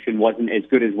execution wasn't as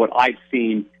good as what I've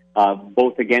seen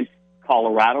both against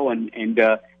Colorado and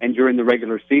during the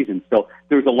regular season. So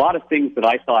there's a lot of things that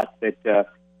I thought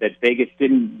that Vegas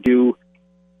didn't do,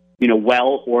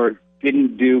 well, or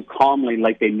didn't do calmly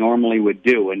like they normally would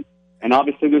do. And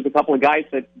obviously there's a couple of guys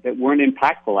that weren't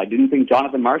impactful. I didn't think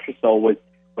Jonathan Marchessault was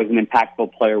an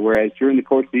impactful player, whereas during the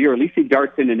course of the year, at least he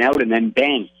darts in and out, and then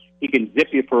bang, he can zip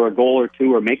you for a goal or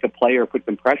two or make a play or put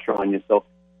some pressure on you. So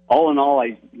all in all,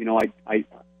 I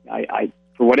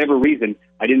for whatever reason,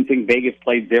 I didn't think Vegas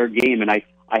played their game. And I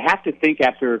have to think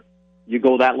after you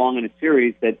go that long in a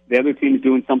series that the other team's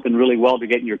doing something really well to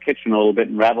get in your kitchen a little bit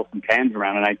and rattle some pans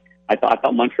around. And I thought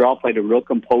Montreal played a real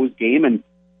composed game and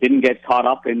didn't get caught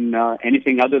up in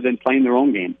anything other than playing their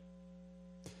own game.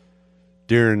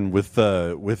 Darren, with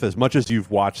as much as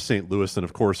you've watched St. Louis, and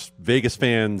of course Vegas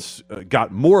fans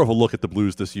got more of a look at the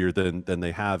Blues this year than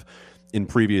they have in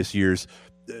previous years.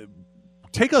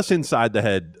 Take us inside the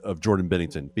head of Jordan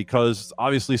Binnington, because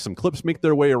obviously some clips make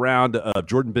their way around of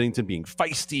Jordan Binnington being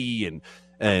feisty and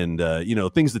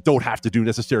things that don't have to do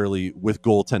necessarily with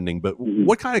goaltending. But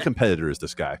what kind of competitor is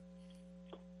this guy?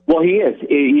 Well, he is.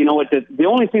 The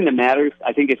only thing that matters,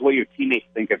 I think, is what your teammates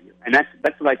think of you, and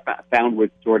that's what I found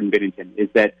with Jordan Binnington is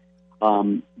that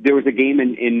there was a game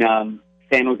in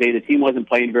San Jose. The team wasn't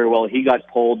playing very well. He got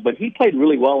pulled, but he played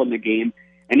really well in the game,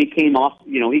 and he came off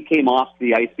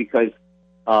the ice because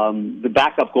the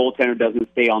backup goaltender doesn't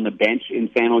stay on the bench in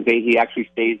San Jose. He actually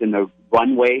stays in the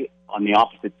runway on the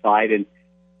opposite side, and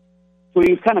so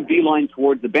he was kind of beeline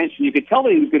towards the bench, and you could tell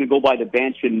that he was going to go by the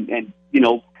bench and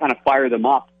kind of fire them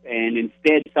up. And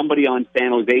instead, somebody on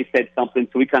San Jose said something,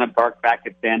 so he kind of barked back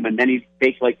at them, and then he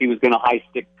faked like he was going to high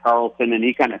stick Carlson, and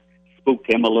he kind of spooked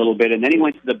him a little bit, and then he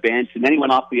went to the bench, and then he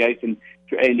went off the ice and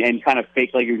kind of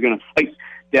faked like he was going to fight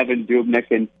Devin Dubnyk.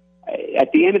 And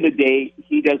at the end of the day,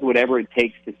 he does whatever it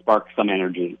takes to spark some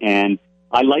energy. And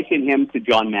I liken him to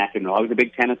John McEnroe. I was a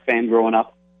big tennis fan growing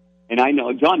up, and I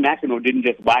know John McEnroe didn't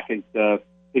just whack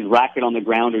his racket on the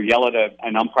ground or yell at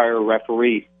an umpire or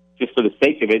referee just for the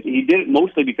sake of it. He did it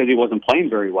mostly because he wasn't playing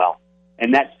very well,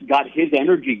 and that got his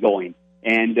energy going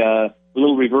and a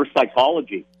little reverse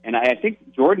psychology. And I think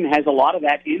Jordan has a lot of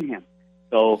that in him.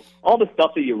 So all the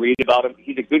stuff that you read about him,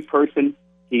 he's a good person.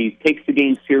 He takes the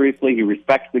game seriously. He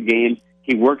respects the game.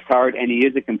 He works hard, and he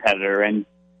is a competitor. And,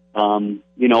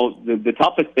 the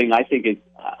toughest thing, I think, is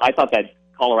I thought that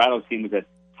Colorado team was a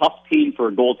tough team for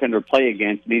a goaltender to play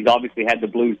against, and he's obviously had the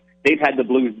Blues. They've had the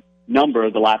Blues number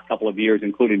the last couple of years,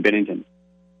 including Binnington.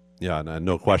 Yeah,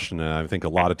 no question. I think a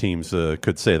lot of teams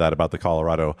could say that about the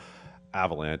Colorado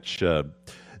Avalanche.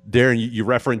 Darren, you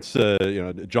reference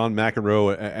John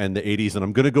McEnroe and the 80s, and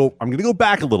I'm gonna go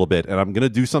back a little bit, and I'm gonna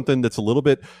do something that's a little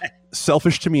bit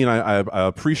selfish to me, and I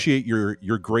appreciate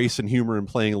your grace and humor in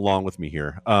playing along with me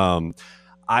here.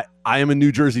 I am a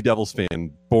New Jersey Devils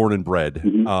fan, born and bred,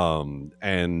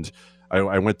 and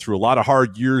I went through a lot of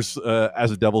hard years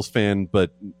as a Devils fan,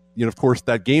 but of course,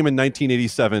 that game in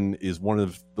 1987 is one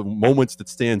of the moments that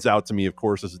stands out to me, of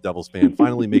course, as a Devils fan,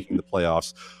 finally making the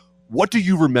playoffs. What do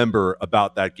you remember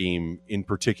about that game in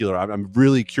particular? I'm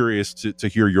really curious to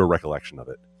hear your recollection of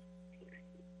it.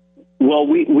 Well,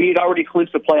 we had already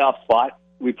clinched the playoff spot.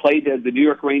 We played the New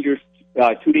York Rangers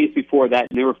 2 days before that,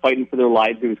 and they were fighting for their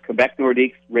lives. It was Quebec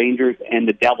Nordiques, Rangers, and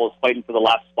the Devils fighting for the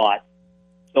last spot.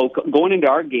 So going into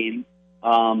our game,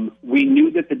 we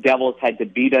knew that the Devils had to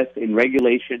beat us in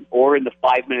regulation or in the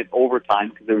 5-minute overtime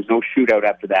because there was no shootout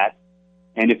after that.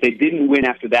 And if they didn't win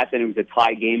after that, then it was a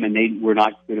tie game and they were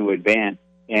not going to advance.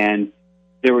 And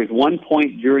there was one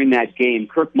point during that game,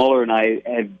 Kirk Muller and I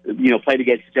had, played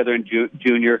against each other in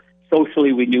junior.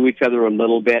 Socially, we knew each other a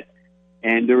little bit.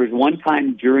 And there was one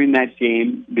time during that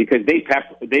game, because they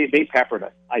peppered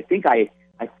us. I think I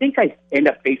ended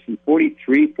up facing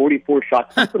 43, 44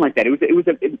 shots, something like that. It was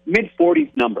a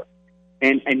mid-40s number.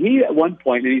 And he, at one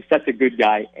point, and he's such a good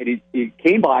guy, and he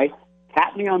came by,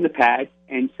 tapped me on the pad,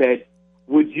 and said,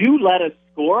 "Would you let us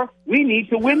score? We need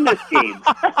to win this game."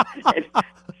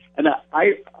 and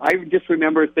I just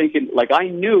remember thinking, I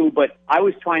knew, but I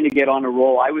was trying to get on a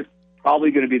roll. I was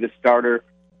probably going to be the starter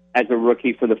as a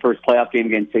rookie for the first playoff game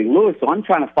against St. Louis, so I'm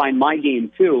trying to find my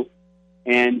game too.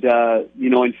 And,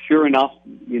 and sure enough,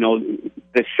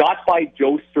 the shot by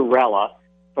Joe Cirella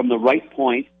from the right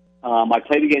point, I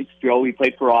played against Joe. He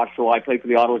played for Oshawa. I played for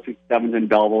the Ottawa 67s in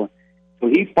Belleville. So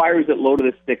he fires it low to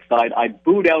the stick side. I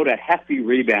boot out a hefty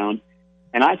rebound,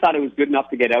 and I thought it was good enough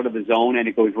to get out of the zone, and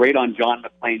it goes right on John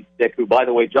McLean's stick, who, by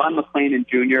the way, John McLean in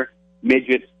junior,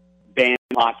 midget, band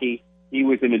hockey, he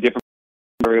was in a different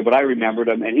area, but I remembered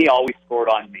him, and he always scored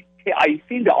on me. I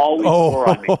seemed to always score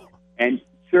on me. And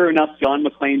sure enough, John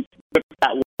McLean put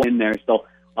that one in there. So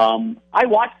I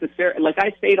watched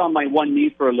I stayed on my one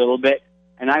knee for a little bit,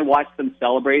 and I watched them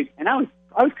celebrate, and I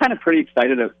was kind of pretty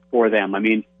excited for them. I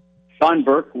mean, Sean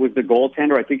Burke was the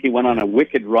goaltender. I think he went on a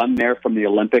wicked run there from the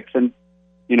Olympics, and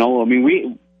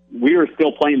we were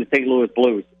still playing the St. Louis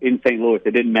Blues in St. Louis.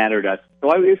 It didn't matter to us.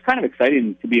 So it was kind of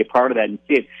exciting to be a part of that and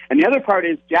see it. And the other part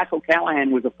is Jack O'Callahan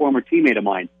was a former teammate of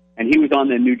mine, and he was on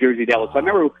the New Jersey Devils. So I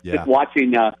remember just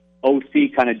watching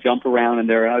OC kind of jump around in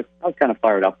there, and I was kind of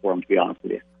fired up for him, to be honest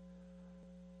with you.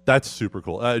 That's super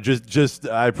cool. Just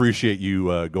I appreciate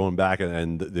you going back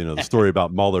and the story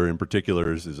about Muller in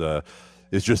particular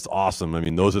is just awesome. I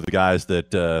mean, those are the guys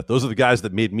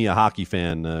that made me a hockey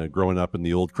fan growing up in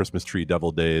the old Christmas tree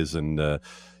Devil days, and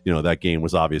that game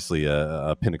was obviously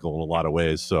a pinnacle in a lot of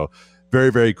ways. So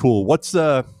very, very cool. What's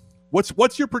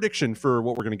your prediction for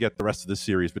what we're going to get the rest of this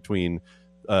series between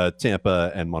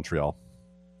Tampa and Montreal?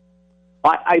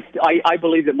 I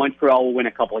believe that Montreal will win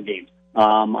a couple of games.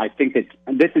 I think that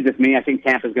this is just me. I think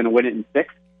Tampa's going to win it in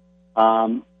 6.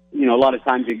 A lot of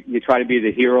times you try to be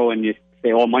the hero and you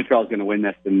say, "Oh, Montreal's going to win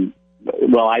this," and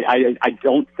I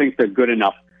don't think they're good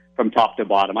enough from top to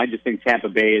bottom. I just think Tampa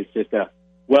Bay is just a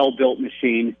well-built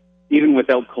machine, even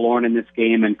without Killorn in this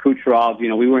game. And Kucherov,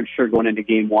 we weren't sure going into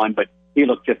Game 1, but he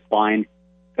looked just fine.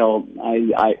 So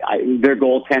their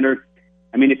goaltender.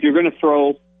 I mean, if you're going to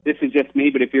throw, this is just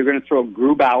me, but if you're going to throw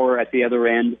Grubauer at the other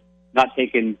end, not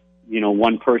taking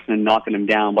one person and knocking him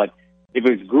down, but if it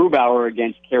was Grubauer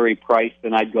against Carey Price,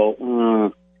 then I'd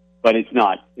go, but it's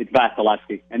not. It's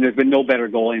Vasilevsky. And there's been no better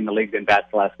goalie in the league than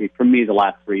Vasilevsky for me the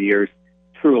last 3 years.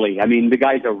 Truly. I mean, the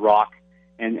guy's a rock.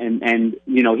 And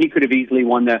he could have easily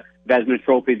won the Vezina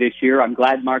Trophy this year. I'm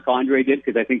glad Marc-Andre did,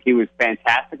 because I think he was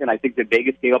fantastic, and I think that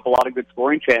Vegas gave up a lot of good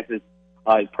scoring chances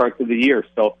parts of the year.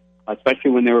 So,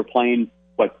 especially when they were playing,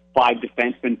 5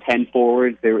 defensemen, 10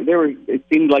 forwards. They were. It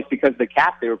seemed like because of the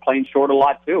cap, they were playing short a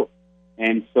lot too,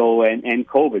 and so and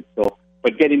COVID. So,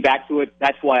 but getting back to it,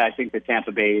 that's why I think that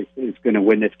Tampa Bay is going to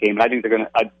win this game. And I think they're going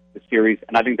to the series,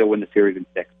 and I think they'll win the series in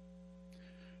 6.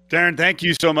 Darren, thank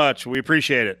you so much. We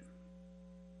appreciate it.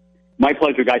 My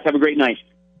pleasure, guys. Have a great night.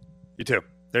 You too.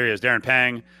 There he is, Darren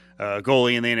Pang,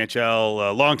 goalie in the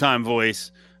NHL, longtime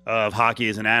voice of hockey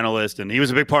as an analyst, and he was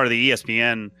a big part of the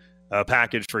ESPN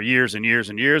package for years and years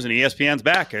and years, and ESPN's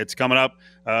back. It's coming up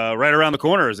right around the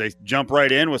corner as they jump right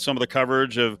in with some of the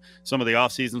coverage of some of the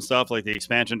offseason stuff like the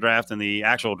expansion draft and the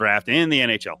actual draft in the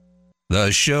NHL. The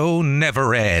show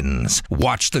never ends.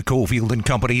 Watch the Cofield and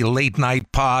Company Late Night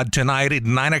Pod tonight at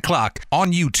 9 o'clock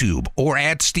on YouTube or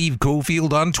at Steve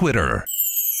Cofield on Twitter.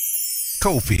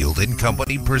 Cofield and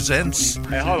Company presents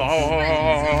Hey, hold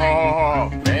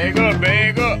on.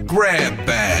 Bag up. Grab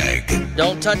Bag.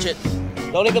 Don't touch it.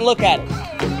 Don't even look at it.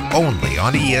 Only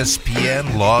on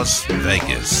ESPN Las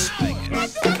Vegas. Stick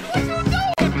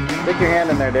your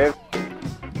hand in there, Dave.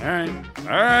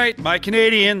 All right. My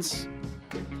Canadians.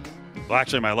 Well,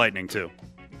 actually, my Lightning, too.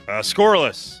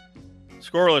 Scoreless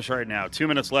right now. 2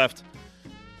 minutes left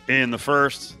in the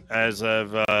first. As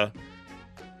I've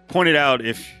pointed out,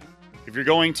 if you're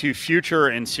going to future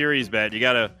and series bet, you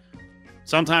got to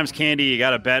sometimes, Candy, you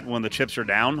got to bet when the chips are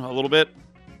down a little bit.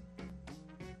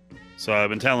 So I've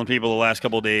been telling people the last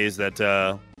couple of days that,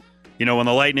 when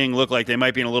the Lightning look like they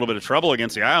might be in a little bit of trouble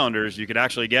against the Islanders, you could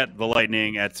actually get the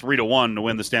Lightning at 3-1 to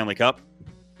win the Stanley Cup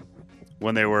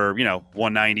when they were,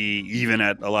 190 even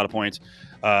at a lot of points.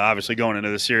 Obviously going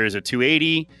into the series at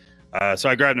 280. So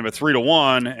I grabbed them at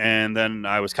 3-1, and then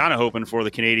I was kind of hoping for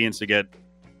the Canadians to get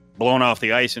blown off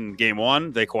the ice in game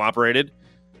one. They cooperated,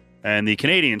 and the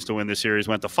Canadians to win this series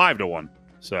went to 5-1.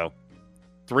 So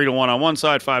 3-1 on one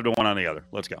side, 5-1 on the other.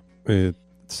 Let's go. It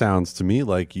sounds to me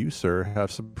like you, sir,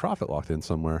 have some profit locked in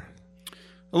somewhere.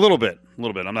 A little bit.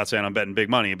 I'm not saying I'm betting big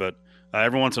money, but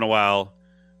every once in a while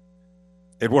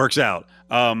it works out.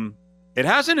 It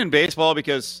hasn't in baseball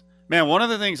because, man, one of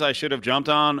the things I should have jumped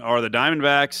on are the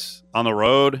Diamondbacks on the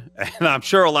road. And I'm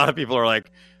sure a lot of people are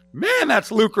like, man,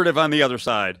 that's lucrative on the other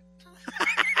side.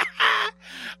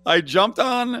 I jumped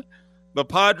on the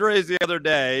Padres the other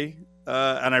day,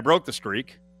 and I broke the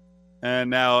streak. And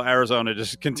now Arizona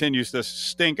just continues to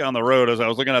stink on the road. As I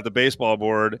was looking at the baseball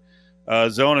board,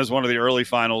 Zona is one of the early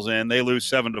finals in. They lose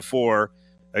 7-4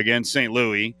 against St.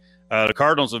 Louis. The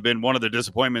Cardinals have been one of the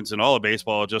disappointments in all of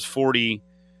baseball, just 40-41.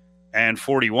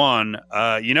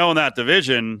 In that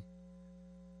division,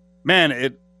 man,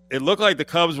 it looked like the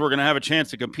Cubs were going to have a chance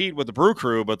to compete with the Brew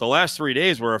Crew, but the last 3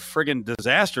 days were a friggin'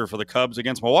 disaster for the Cubs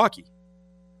against Milwaukee.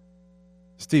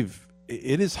 Steve,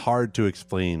 it is hard to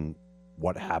explain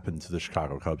what happened to the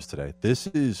Chicago Cubs today. This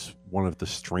is one of the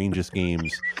strangest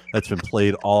games that's been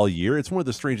played all year. It's one of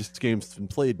the strangest games that's been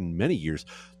played in many years.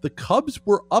 The Cubs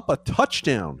were up a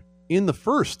touchdown in the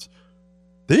first.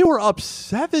 They were up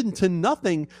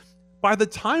 7-0. By the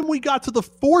time we got to the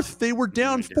fourth, they were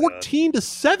down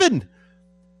 14-7.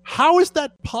 How is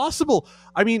that possible?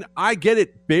 I mean, I get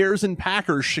it. Bears and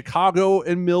Packers, Chicago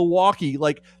and Milwaukee.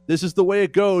 Like, this is the way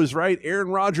it goes, right? Aaron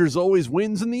Rodgers always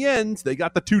wins in the end. They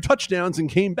got the 2 touchdowns and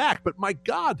came back. But my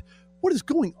God, what is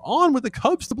going on with the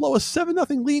Cubs to blow a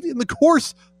 7-0 lead in the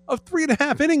course of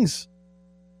 3.5 innings?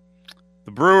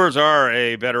 The Brewers are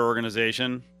a better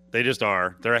organization. They just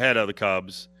are. They're ahead of the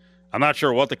Cubs. I'm not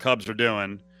sure what the Cubs are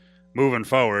doing moving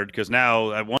forward, because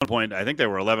now at one point I think they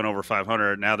were 11 over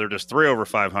 500. Now they're just 3 over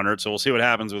 500. So we'll see what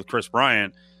happens with Chris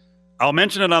Bryant. I'll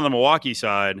mention it on the Milwaukee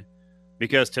side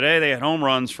because today they had home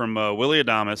runs from Willy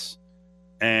Adames,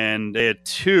 and they had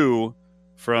 2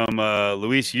 from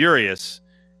Luis Urias.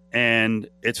 And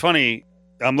it's funny,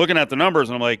 I'm looking at the numbers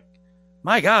and I'm like,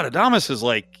 my God, Adames is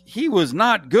like, he was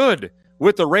not good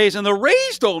with the Rays, and the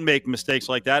Rays don't make mistakes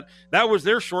like that. That was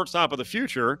their shortstop of the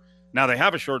future. Now they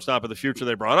have a shortstop of the future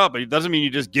they brought up, but it doesn't mean you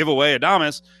just give away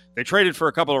Adames. They traded for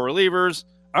a couple of relievers.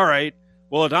 All right.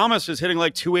 Well, Adames is hitting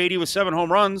like 280 with 7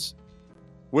 home runs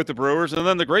with the Brewers. And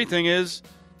then the great thing is,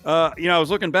 I was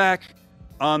looking back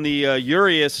on the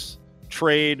Urias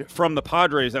trade from the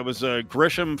Padres. That was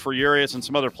Grisham for Urias and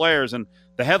some other players. And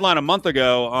the headline a month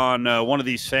ago on one of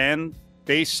these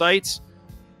fan-based sites,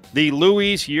 the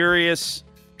Luis Urias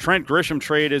Trent Grisham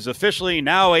trade is officially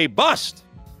now a bust.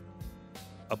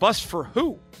 A bust for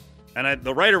who? And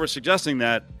the writer was suggesting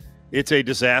that it's a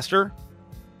disaster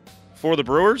for the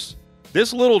Brewers.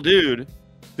 This little dude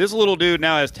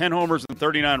now has 10 homers and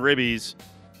 39 ribbies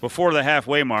before the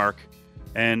halfway mark,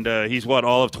 and he's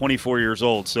all of 24 years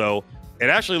old. So it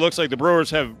actually looks like the Brewers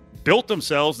have built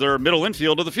themselves their middle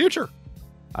infield of the future.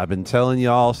 I've been telling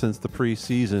y'all since the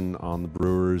preseason on the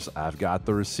Brewers. I've got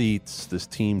the receipts. This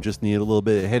team just needed a little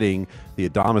bit of hitting. The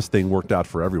Adames thing worked out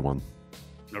for everyone.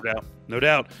 No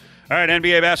doubt. All right,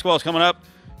 NBA basketball is coming up.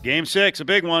 Game 6, a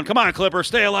big one. Come on, Clippers,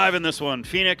 stay alive in this one.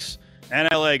 Phoenix and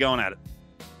LA going at it.